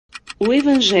O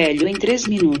Evangelho em 3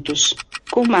 minutos,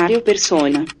 com Mário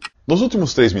Persona. Nos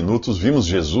últimos 3 minutos, vimos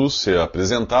Jesus ser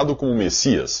apresentado como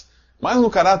Messias, mas no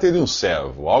caráter de um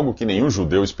servo, algo que nenhum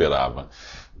judeu esperava.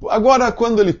 Agora,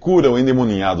 quando ele cura o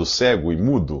endemoniado cego e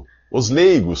mudo, os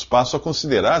leigos passam a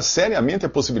considerar seriamente a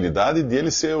possibilidade de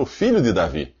ele ser o filho de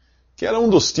Davi, que era um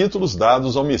dos títulos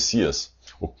dados ao Messias.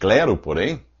 O clero,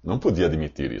 porém, não podia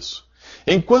admitir isso.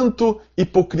 Enquanto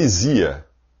hipocrisia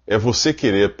é você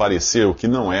querer parecer o que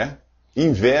não é,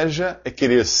 inveja é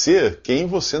querer ser quem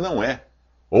você não é,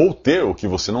 ou ter o que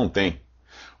você não tem.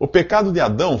 O pecado de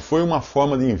Adão foi uma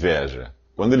forma de inveja,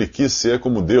 quando ele quis ser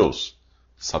como Deus.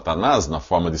 Satanás, na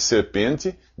forma de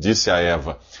serpente, disse a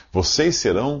Eva: vocês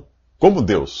serão como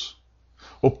Deus.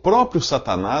 O próprio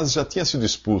Satanás já tinha sido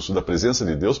expulso da presença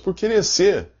de Deus por querer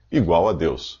ser igual a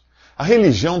Deus. A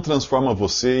religião transforma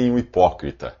você em um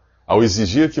hipócrita, ao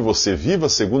exigir que você viva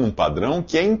segundo um padrão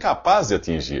que é incapaz de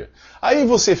atingir. Aí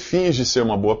você finge ser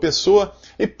uma boa pessoa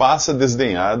e passa a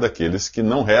desdenhar daqueles que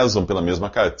não rezam pela mesma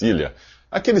cartilha.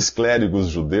 Aqueles clérigos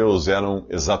judeus eram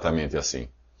exatamente assim.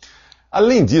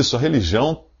 Além disso, a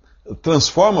religião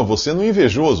transforma você num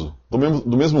invejoso,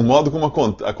 do mesmo modo como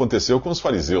aconteceu com os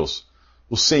fariseus.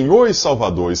 O Senhor e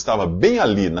Salvador estava bem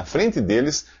ali, na frente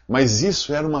deles, mas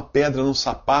isso era uma pedra no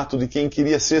sapato de quem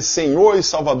queria ser Senhor e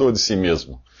Salvador de si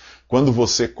mesmo. Quando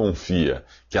você confia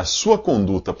que a sua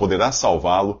conduta poderá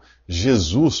salvá-lo,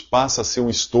 Jesus passa a ser um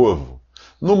estorvo.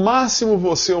 No máximo,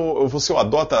 você o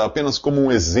adota apenas como um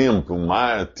exemplo, um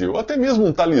mártir, ou até mesmo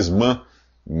um talismã,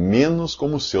 menos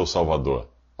como seu Salvador.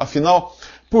 Afinal,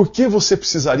 por que você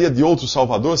precisaria de outro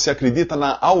Salvador se acredita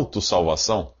na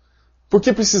autossalvação? Por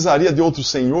que precisaria de outro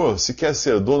Senhor se quer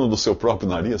ser dono do seu próprio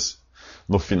nariz?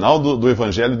 No final do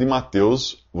Evangelho de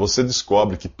Mateus, você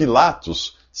descobre que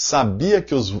Pilatos sabia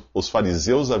que os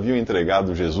fariseus haviam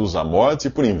entregado Jesus à morte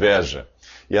por inveja.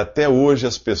 E até hoje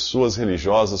as pessoas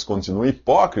religiosas continuam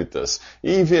hipócritas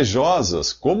e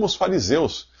invejosas como os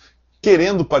fariseus,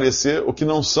 querendo parecer o que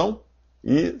não são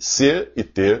e ser e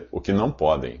ter o que não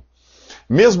podem.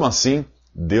 Mesmo assim,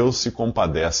 Deus se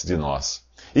compadece de nós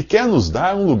e quer nos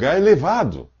dar um lugar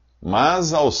elevado,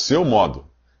 mas ao seu modo.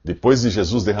 Depois de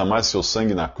Jesus derramar seu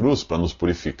sangue na cruz para nos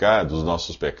purificar dos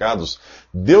nossos pecados,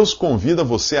 Deus convida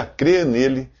você a crer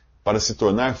nele para se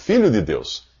tornar filho de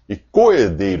Deus e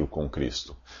co-herdeiro com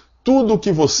Cristo. Tudo o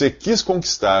que você quis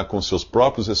conquistar com seus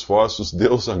próprios esforços,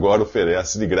 Deus agora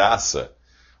oferece de graça.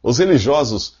 Os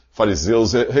religiosos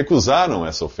fariseus recusaram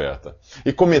essa oferta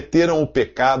e cometeram o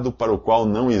pecado para o qual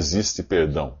não existe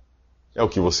perdão. É o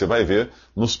que você vai ver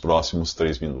nos próximos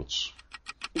 3 minutos.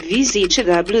 Visite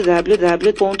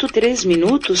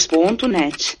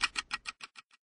www.3minutos.net.